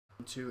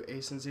To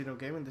Ace and Zeno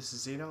Gaming. This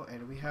is Zeno,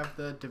 and we have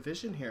The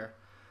Division here.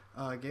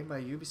 Game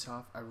by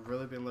Ubisoft. I've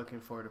really been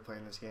looking forward to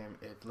playing this game.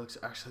 It looks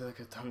actually like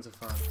a tons of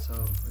fun, so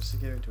let's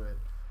just get into it.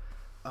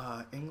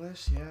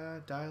 English, yeah.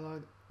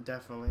 Dialogue,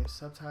 definitely.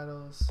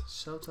 Subtitles,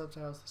 show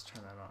subtitles. Let's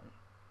turn that on.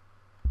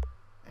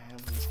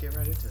 And let's get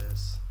right into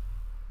this.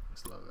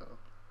 This logo.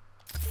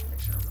 Make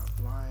sure I'm not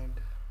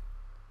blind.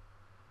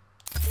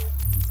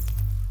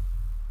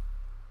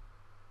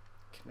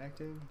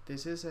 Connecting.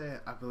 This is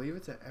I believe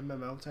it's an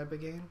MMO type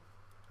of game.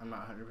 I'm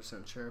not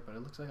 100% sure, but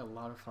it looks like a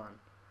lot of fun.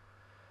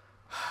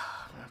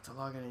 I'm gonna have to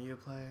log in and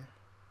Uplay.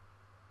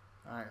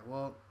 Alright,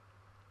 well,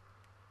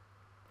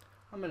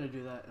 I'm gonna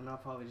do that, and I'll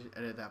probably just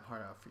edit that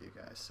part out for you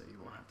guys, so you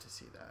won't have to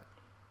see that.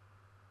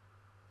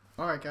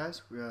 Alright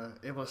guys, we're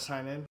able to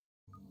sign in.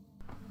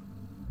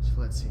 So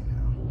let's see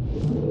now.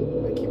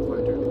 I keep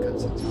quiet during the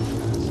cutscenes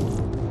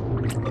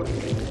for you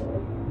guys.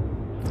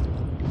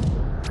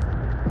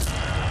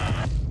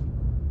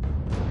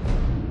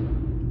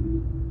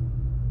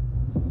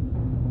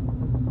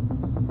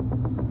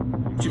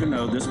 You to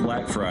know this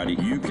Black Friday,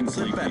 you can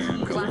sleep in.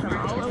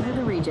 All over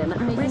the region.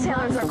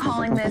 Retailers are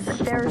calling this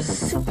their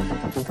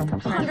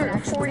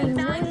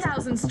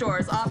 149,000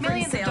 stores offering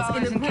millions sales of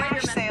dollars in the in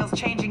cash sales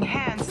changing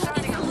hands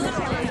starting on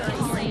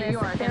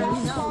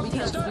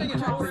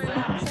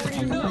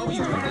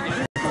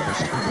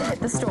Hit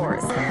the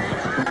stores.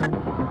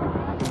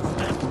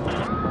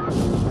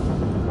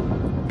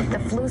 The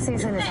flu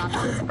season is off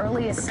to its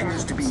earliest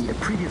Appears to be a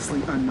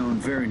previously unknown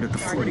variant of the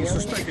 40s,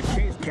 suspected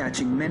case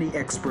catching many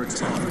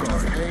experts off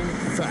guard.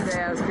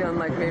 Today I was feeling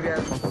like maybe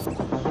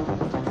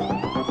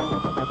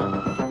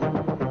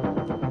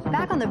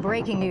Back on the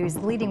breaking news,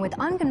 leading with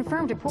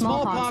unconfirmed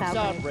smallpox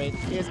outbreak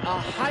is a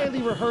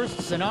highly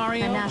rehearsed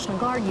scenario. And National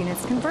Guard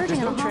units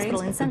converging on a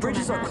hospital in central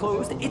bridges are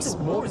closed. It's a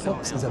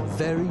smallpox is a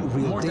very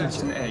real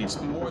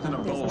danger. More than a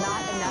bowl.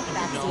 not enough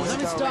vaccines. Let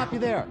me stop you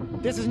there.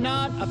 This is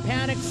not a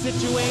panic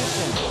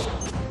situation.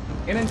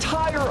 An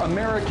entire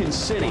American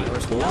city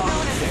locked Known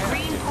as down.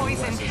 green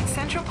poison,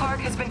 Central Park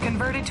has been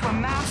converted to a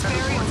mass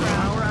burial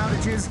ground. Power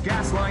outages,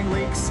 gas line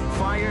leaks,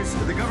 fires,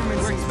 the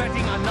government's... We're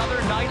expecting another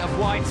night of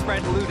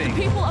widespread looting.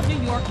 People of New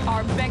York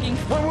are begging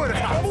One word of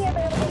Any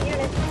available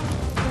units.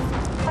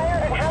 Fire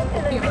and house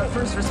in the our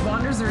first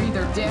responders are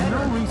either dead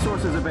No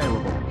resources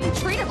available. or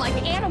treated like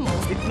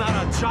animals. It's not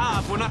our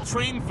job. We're not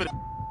trained for that.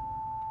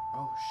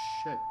 Oh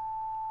shit.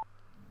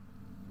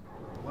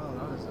 Well,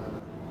 that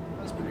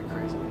was pretty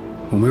crazy.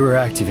 When we were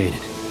activated,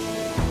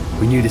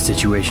 we knew the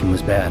situation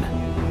was bad.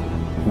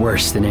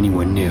 Worse than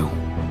anyone knew.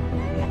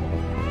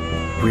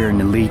 We're an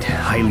elite,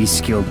 highly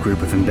skilled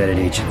group of embedded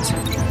agents.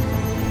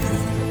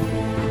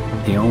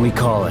 They only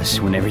call us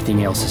when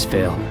everything else has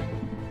failed.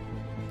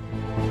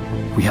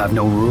 We have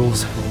no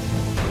rules.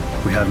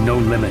 We have no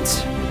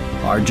limits.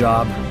 Our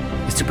job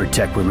is to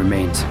protect what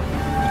remains.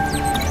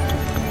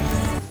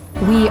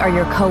 We are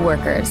your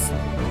co-workers.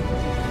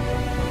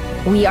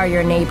 We are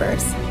your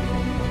neighbors.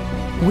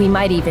 We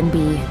might even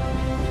be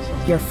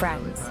your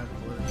friends.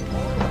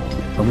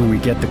 But when we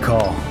get the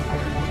call,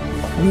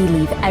 We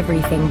leave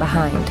everything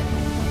behind.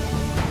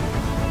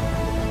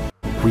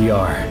 we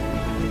are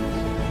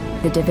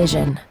The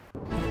Division.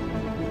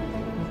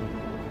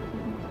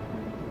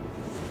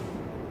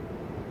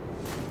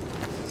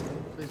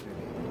 Please be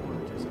me. I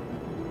want to do something.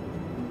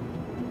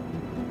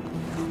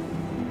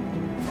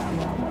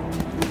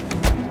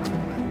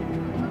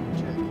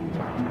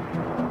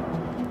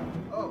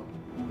 Oh.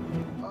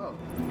 Oh.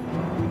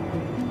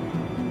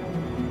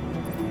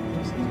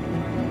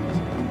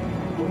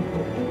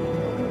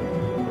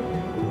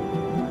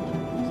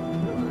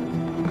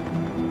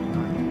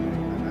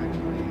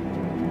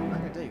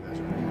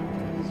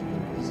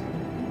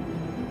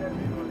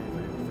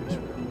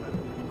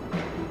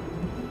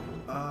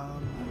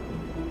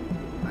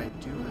 I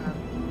do have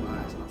blue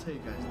eyes. I'll tell you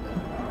guys that.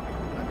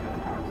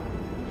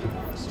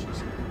 Let's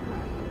choose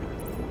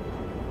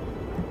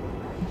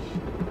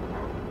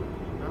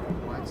not a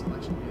wide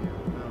selection video.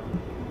 No.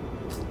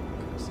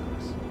 Kind of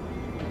sucks.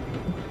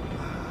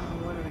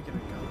 What are we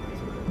gonna go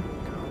with?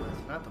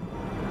 Not the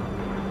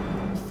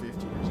one. 50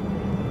 years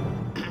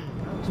old.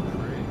 That was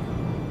pretty.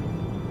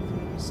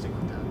 Stick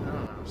with that. I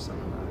don't know.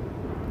 Something about it.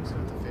 Just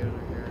got the fade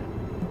over here.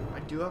 I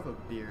do have a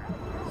beard.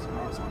 So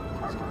it's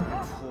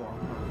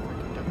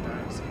freaking Duck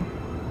Dynasty.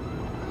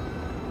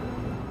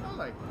 I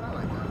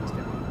like that. Let's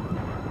get it.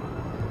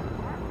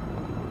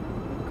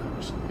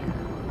 Gosh,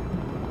 there.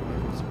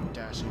 Maybe some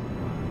dashing.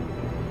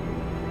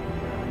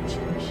 Let's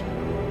see.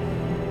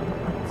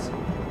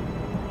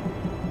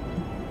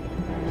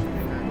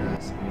 That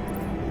guys.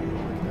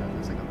 Look at that.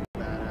 That's like a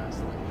badass.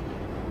 Like,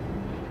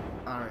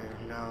 I don't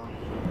even know.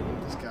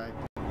 This guy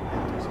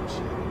can do some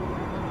shit.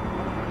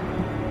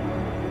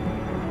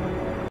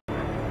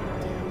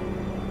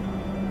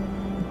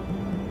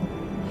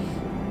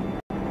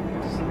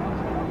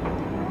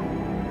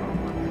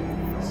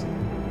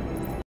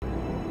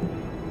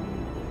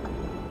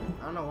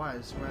 I don't know why,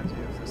 this reminds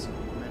me of this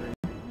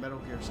Metal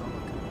Gear Solid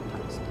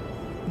kind of stuff.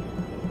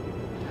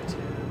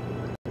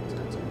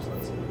 Tattoos,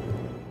 let's see.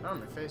 Not on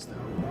my face though.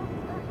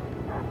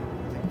 I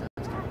think that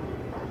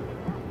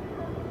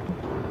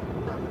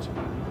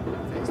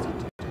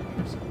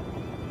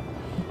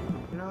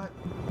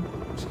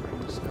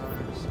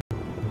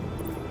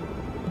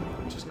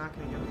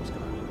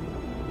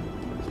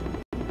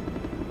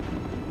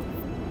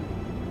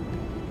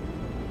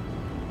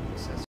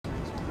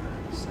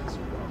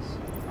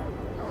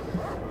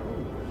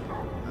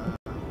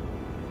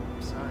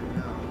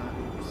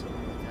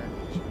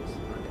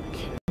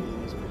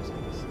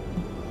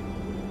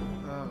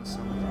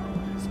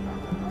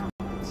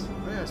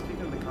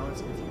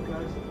comments if you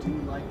guys do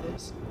like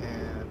this,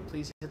 and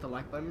please hit the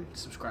like button,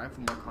 subscribe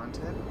for more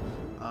content.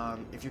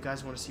 If you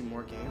guys want to see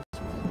more games,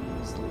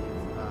 please leave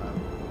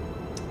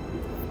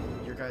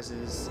your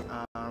guys's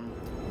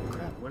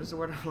crap. What is the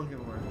word I'm looking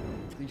for?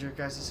 Leave your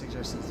guys'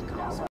 suggestions in the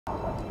comments.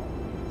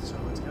 So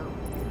let's go.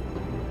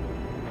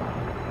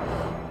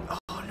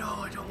 Oh no,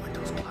 I don't want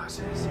those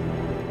glasses.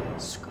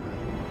 Screw it.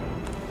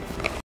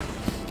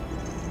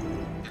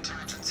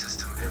 Intelligent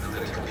system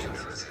analytic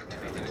computer is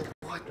activated.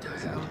 What the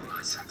hell?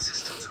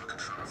 Systems are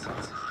confirmed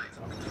offline.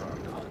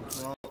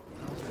 Well,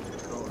 that was my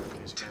controller in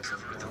case you guys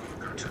don't know.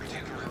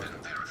 Rotating weapon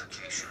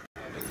verification.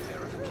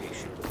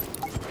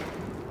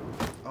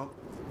 Oh.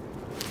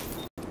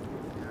 Yeah,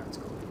 that's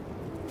cool.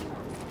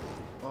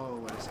 Oh,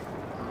 what is it?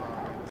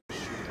 Oh,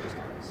 shoot those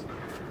guys.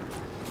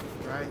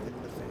 Right in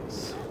the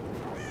face.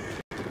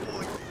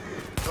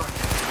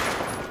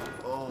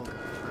 Oh,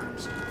 I'm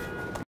sorry.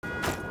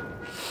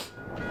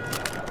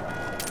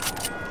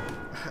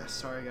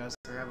 Sorry guys,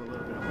 I have a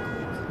little bit of a cold.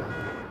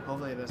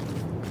 Hopefully it doesn't. I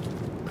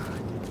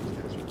think these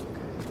guys are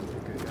okay.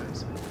 They're good guys.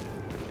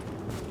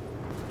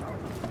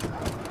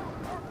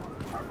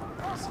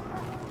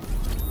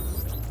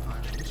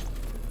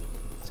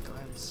 Let's go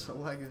ahead and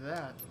select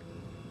that.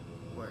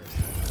 Where is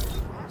that?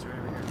 Oh, it's right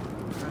over here.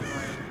 How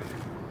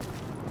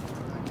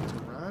do I get to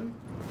run?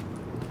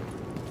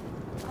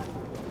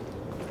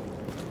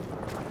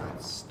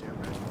 That's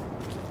stupid.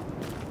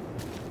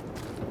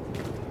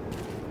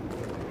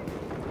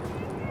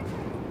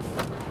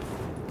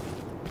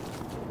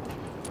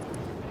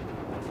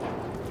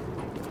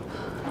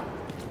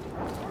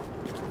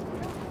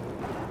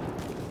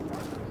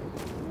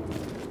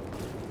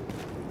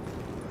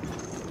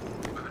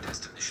 Weapon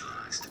test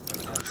initialized.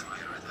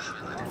 Fire at the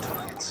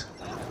highlighted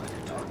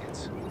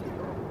targets.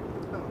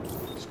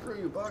 Oh, screw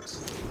you, Bucks.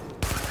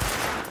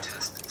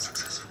 Test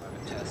successful.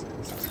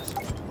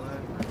 What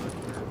am I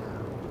looking at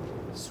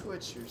now?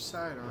 Switch your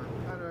sidearm.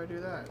 How do I do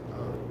that?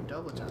 Oh,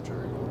 double tap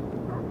trigger.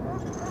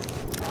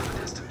 Weapon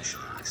test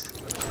initialized.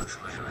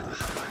 Fire at the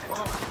highlighted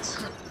targets.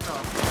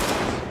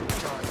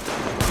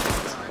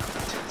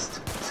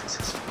 Test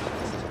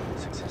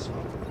successful.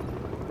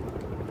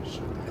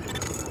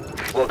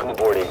 Welcome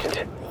aboard,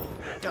 Agent.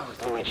 Yo,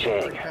 Louis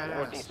Chang, badass.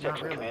 Northeast Not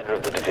Section really. Commander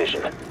of the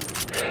Division.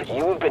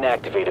 You have been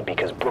activated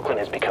because Brooklyn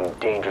has become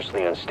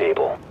dangerously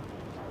unstable.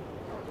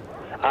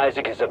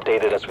 Isaac has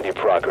updated us with your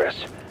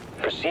progress.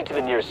 Proceed to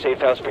the nearest safe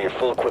house for your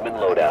full equipment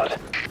loadout.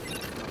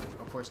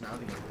 Of course, now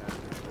they get that.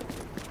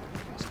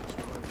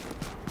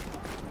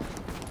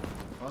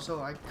 Also,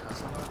 I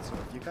cuss a lot, so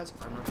if you guys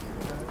aren't okay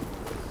with that,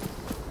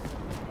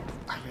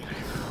 I mean, I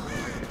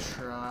can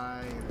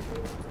try and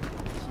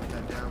keep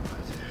that down, but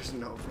there's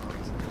no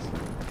promises.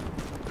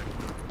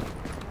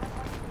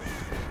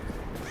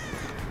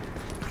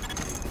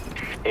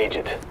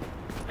 Agent,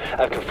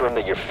 I've confirmed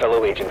that your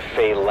fellow agent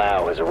Faye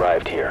Lau has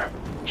arrived here.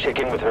 Check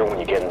in with her when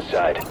you get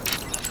inside. Oh,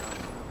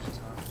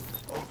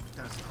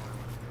 that's not what I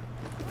wanted.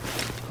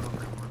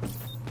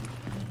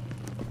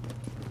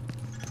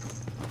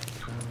 Oh,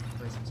 come on.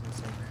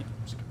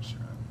 I'm just gonna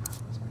shut up.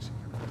 Let's make sure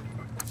you're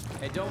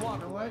Hey, don't walk.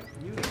 You know what?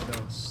 You need to go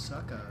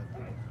suck a...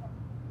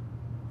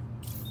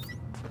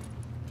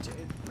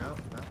 Jade? No,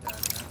 not that.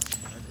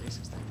 That's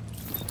Ace's thing.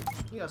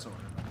 You also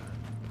wonder about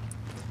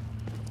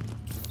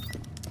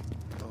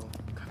that. Oh,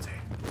 God sake.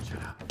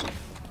 Shut up.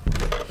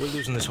 We're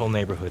losing this whole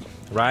neighborhood.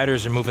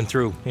 Rioters are moving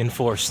through, in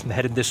force,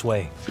 headed this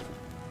way.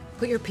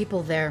 Put your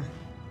people there.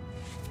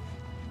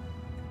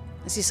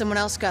 I see someone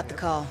else got the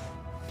call.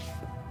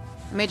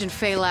 I'm Agent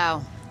Faye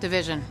Lau,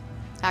 Division.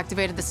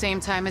 Activated the same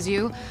time as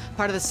you,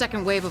 part of the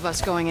second wave of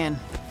us going in.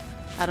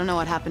 I don't know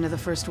what happened to the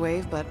first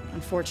wave, but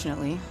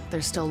unfortunately,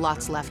 there's still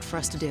lots left for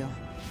us to do.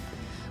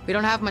 We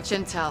don't have much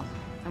intel,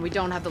 and we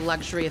don't have the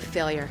luxury of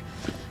failure.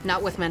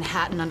 Not with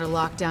Manhattan under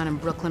lockdown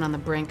and Brooklyn on the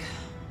brink.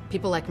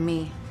 People like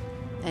me,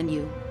 and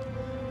you,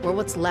 we're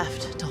what's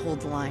left to hold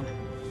the line.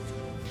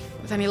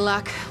 With any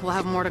luck, we'll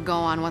have more to go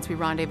on once we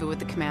rendezvous with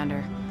the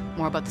commander.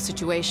 More about the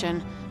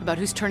situation, about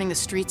who's turning the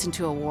streets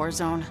into a war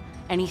zone,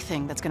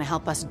 anything that's gonna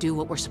help us do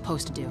what we're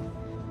supposed to do.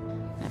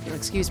 And if you'll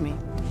excuse me,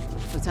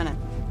 Lieutenant.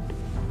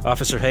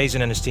 Officer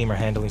Hazen and his team are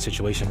handling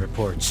situation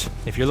reports.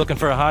 If you're looking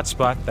for a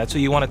hotspot, that's who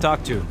you want to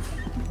talk to.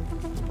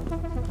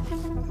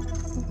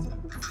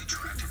 Complete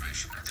your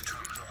activation at the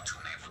terminal to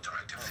enable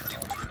Directive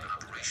 51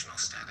 operational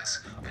status.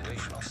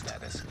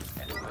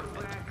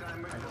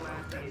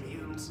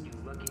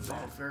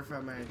 Oh, verify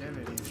my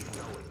identity.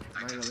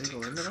 Am I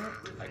illegal into that?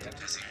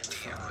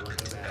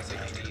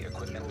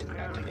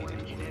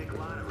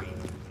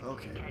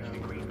 Okay,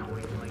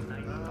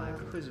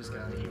 who's this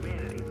guy?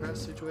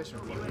 Press situation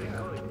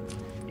report.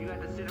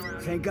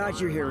 Thank God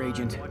you're here,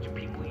 Agent.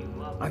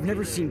 I've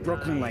never seen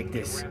Brooklyn like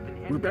this.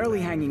 We're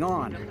barely hanging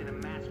on.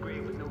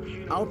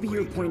 I'll be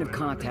your point of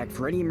contact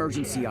for any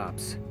emergency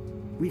ops.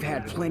 We've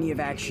had plenty of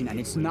action, and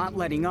it's not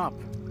letting up.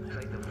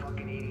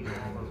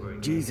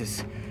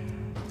 Jesus.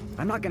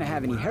 I'm not gonna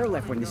have any hair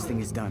left when this thing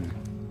is done.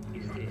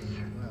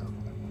 Well,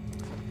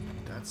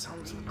 that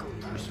sounds like a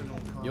personal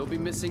problem. You'll be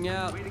missing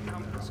out.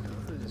 Let's go.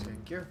 Who's this guy?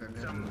 gear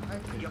vendor.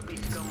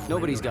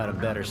 Nobody's got a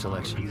better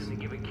selection.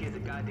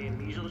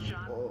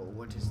 Oh,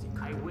 what is the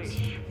cards?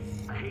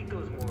 I hate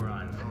those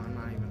morons. Oh, I'm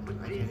not even.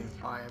 I can't even.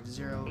 Oh, I have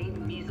 0.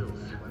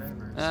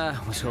 Whatever.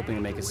 I was hoping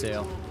to make a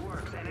sale.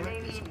 And it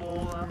ain't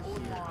Ebola or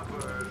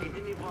Marburg. It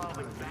didn't evolve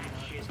in bat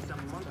shit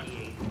some monkey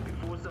ate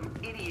before some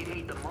idiot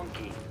ate the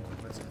monkey.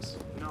 What's this?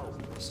 No.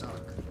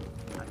 Stock.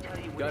 I tell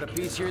you, Got a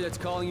piece here that's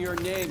calling your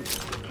name.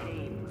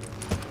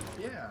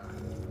 Yeah.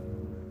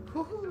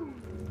 Woohoo.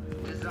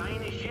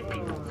 Design is shit,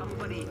 people.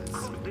 Somebody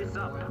cooked this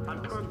up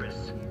on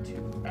purpose.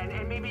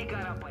 And maybe it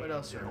got out by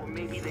accident, or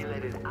maybe they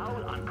let it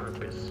out on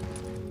purpose.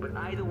 But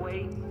either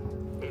way,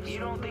 if you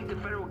don't think the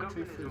federal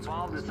government is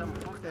involved in some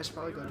fuck that's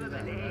probably gonna do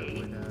that.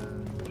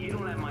 You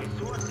don't have my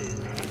sources.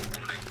 Now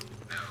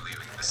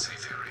leaving the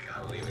safe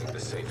area. Leaving the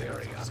safe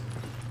area.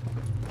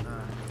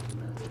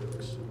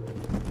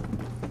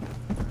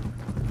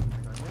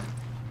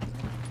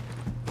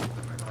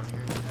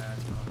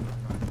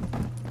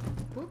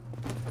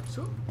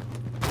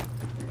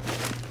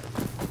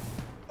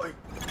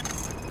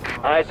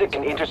 Isaac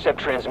can intercept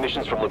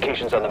transmissions from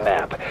locations on the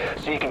map,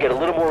 so you can get a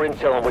little more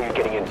intel on what you're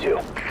getting into.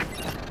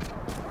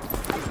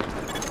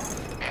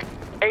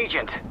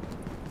 Agent,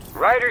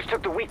 rioters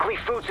took the weekly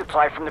food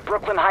supply from the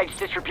Brooklyn Heights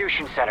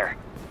distribution center.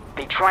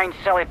 They try and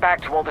sell it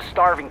back to all the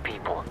starving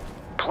people.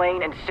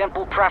 Plain and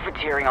simple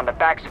profiteering on the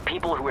backs of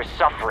people who are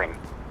suffering.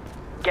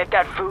 Get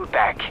that food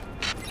back.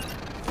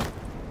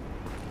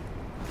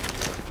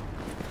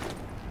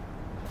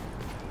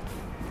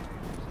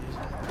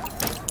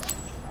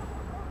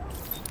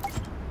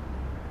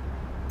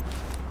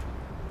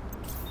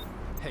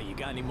 Hey, you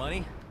got any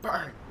money?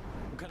 Burn!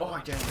 Oh,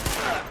 I did.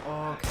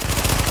 Oh, okay.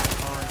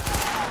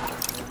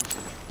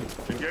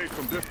 Engage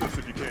from distance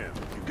if you can.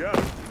 You got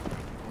it.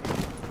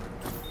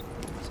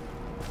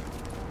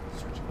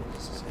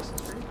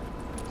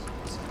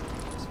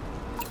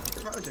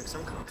 Project,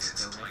 some cops.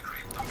 Supply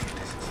crate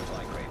located.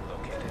 Supply crate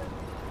located.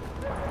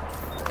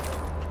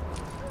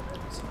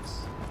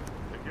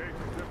 Engage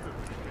from distance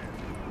if you can.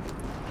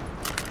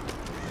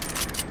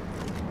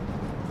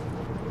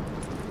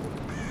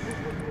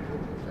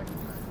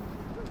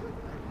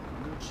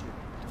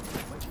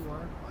 What you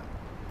want? What?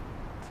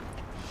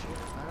 Shit,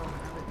 I don't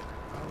have it.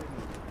 I don't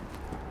need it.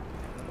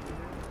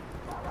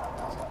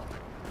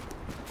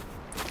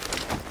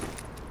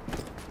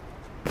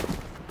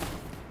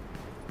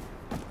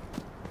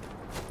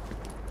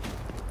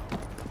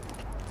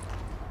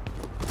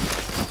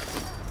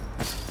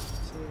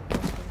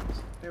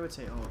 They would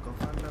say, oh, go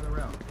find another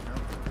route. No,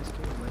 this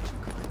game will let you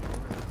climb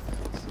over the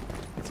fence.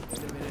 It's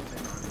innovative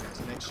technology. Guys,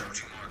 next show.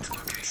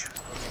 Location.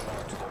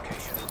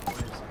 What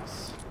is this?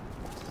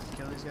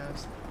 Kill these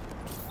guys?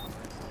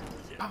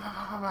 Pow, pow,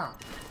 pow, pow, pow.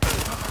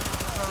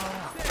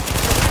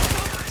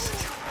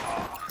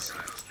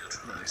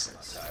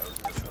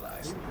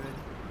 You good?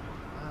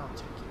 I'll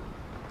take you.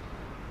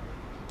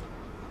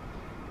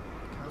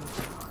 Come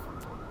to.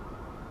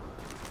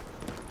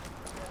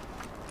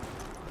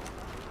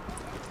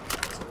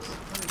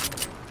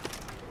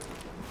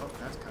 Oh,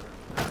 that's covered.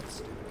 That's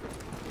stupid.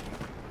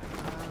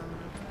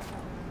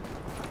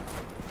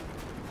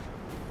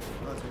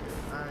 Let's figure it.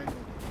 Alright.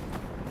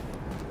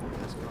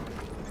 Let's go.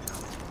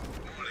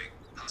 Warning.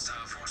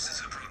 Hostile forces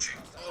approaching.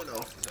 Oh no.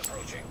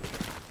 Approaching.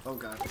 Oh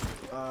god.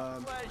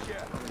 Oh,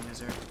 is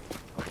there?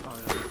 Oh no.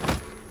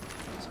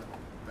 That's a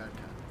bad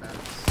guy. Bad.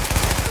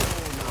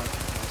 Oh no.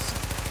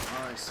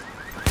 Oh, I see.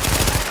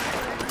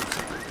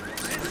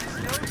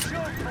 No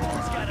joke,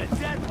 Paul's got a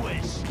death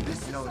wish.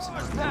 No, it's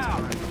not. Now.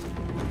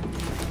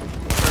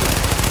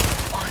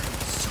 I'm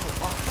so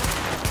off.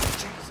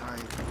 Jeez,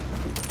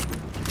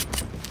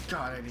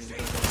 God, I need to go.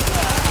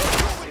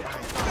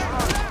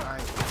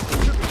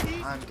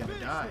 I'm gonna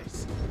die.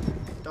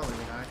 Don't let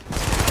me die.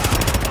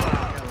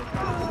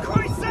 For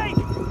Christ's sake!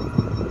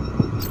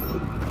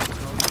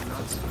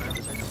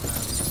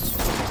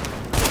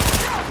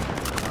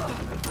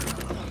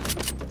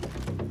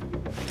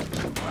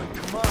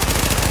 Come on.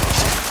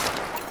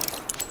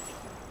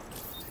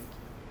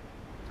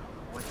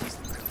 What is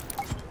the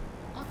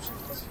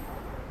options?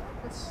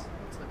 Let's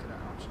look at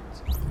our options.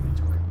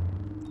 Inventory.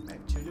 I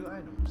have 2 new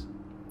items.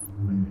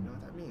 I don't even know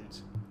what that means.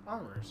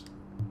 Armors.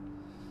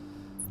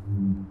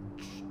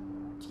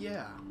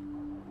 Yeah.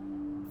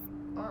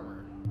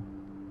 Armor.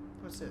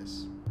 What's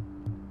this?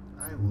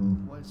 I will.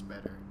 What's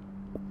better?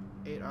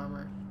 8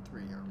 armor,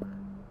 3 armor.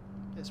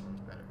 This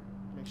one's better.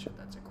 Make sure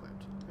that's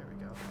equipped. There we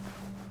go.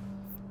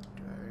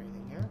 Do I have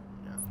anything here?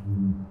 No.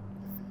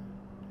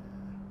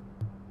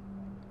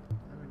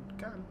 I have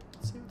a gun.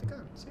 Let's see what the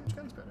gun. See which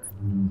gun's better.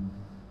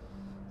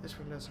 This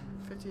one does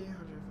 150,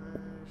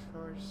 105,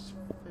 force,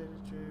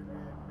 50.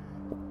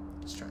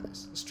 Let's try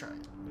this. Let's try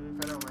it. And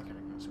if I don't like it,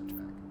 I'm gonna switch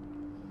back.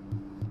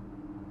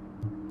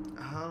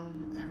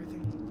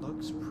 Everything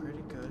looks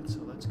pretty good, so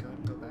let's go ahead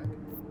and go back.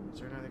 Is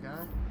there another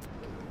guy?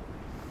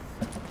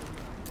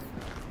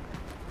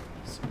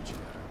 Let's see what you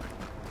got.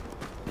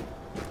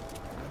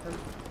 Nothing?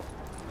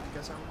 You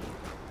got something?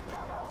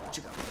 What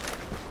you got?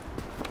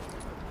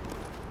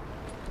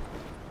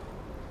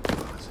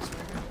 Oh, is this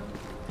where I gotta go?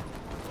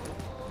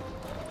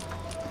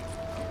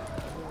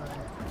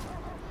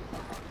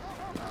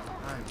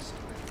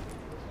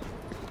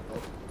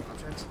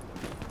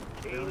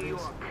 Hey, New abilities.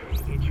 York,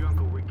 it's your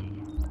Uncle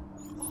Ricky.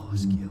 Oh,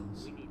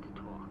 skills. We need to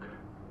talk.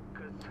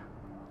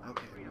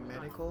 Okay,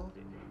 medical,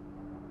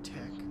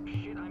 tech,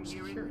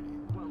 security.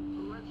 Well,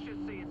 let's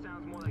just say it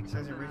sounds more like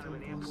Says something it out of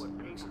an airport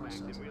paperback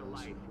than real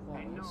life.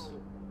 And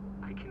no,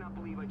 I cannot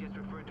believe I just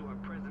referred to our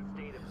present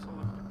state of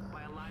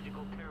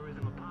post-biological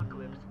terrorism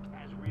apocalypse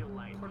as real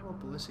life. Portable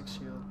ballistic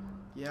shield.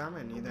 Yeah, I'm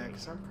gonna need that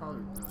because I'm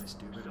probably really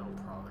stupid. I'm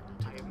probably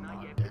gonna take a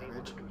lot of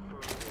damage.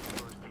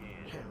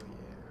 Hell yeah.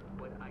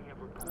 But I have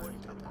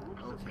reports of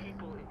groups of Okay.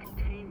 people in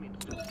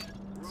containment suits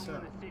So,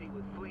 roaming the city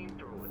with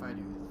flamethrowers. if I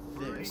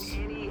do this.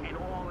 Any and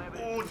all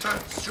evidence. Oh,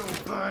 that's so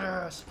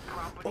badass!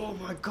 Oh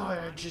my god,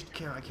 I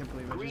can't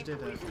believe I just did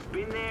that. Police has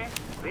been there.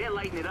 They're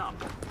lighting it up.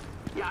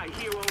 Yeah, I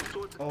hear all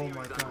sorts of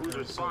theories on who's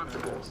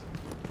responsible.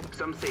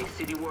 Some say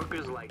city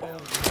workers like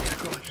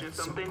construction or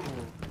something.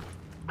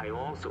 I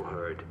also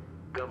heard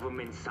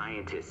government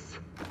scientists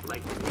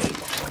like the Navy.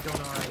 Oh, I don't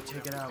know how to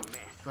take it out.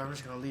 But I'm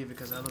just gonna leave it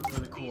because I look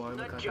really cool. I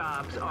look Nut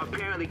jobs are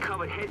apparently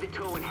covered head to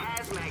toe in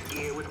hazmat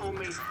gear with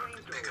homemade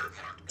flamethrowers.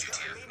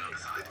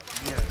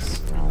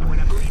 Yes.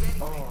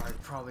 Oh, I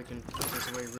probably can put this away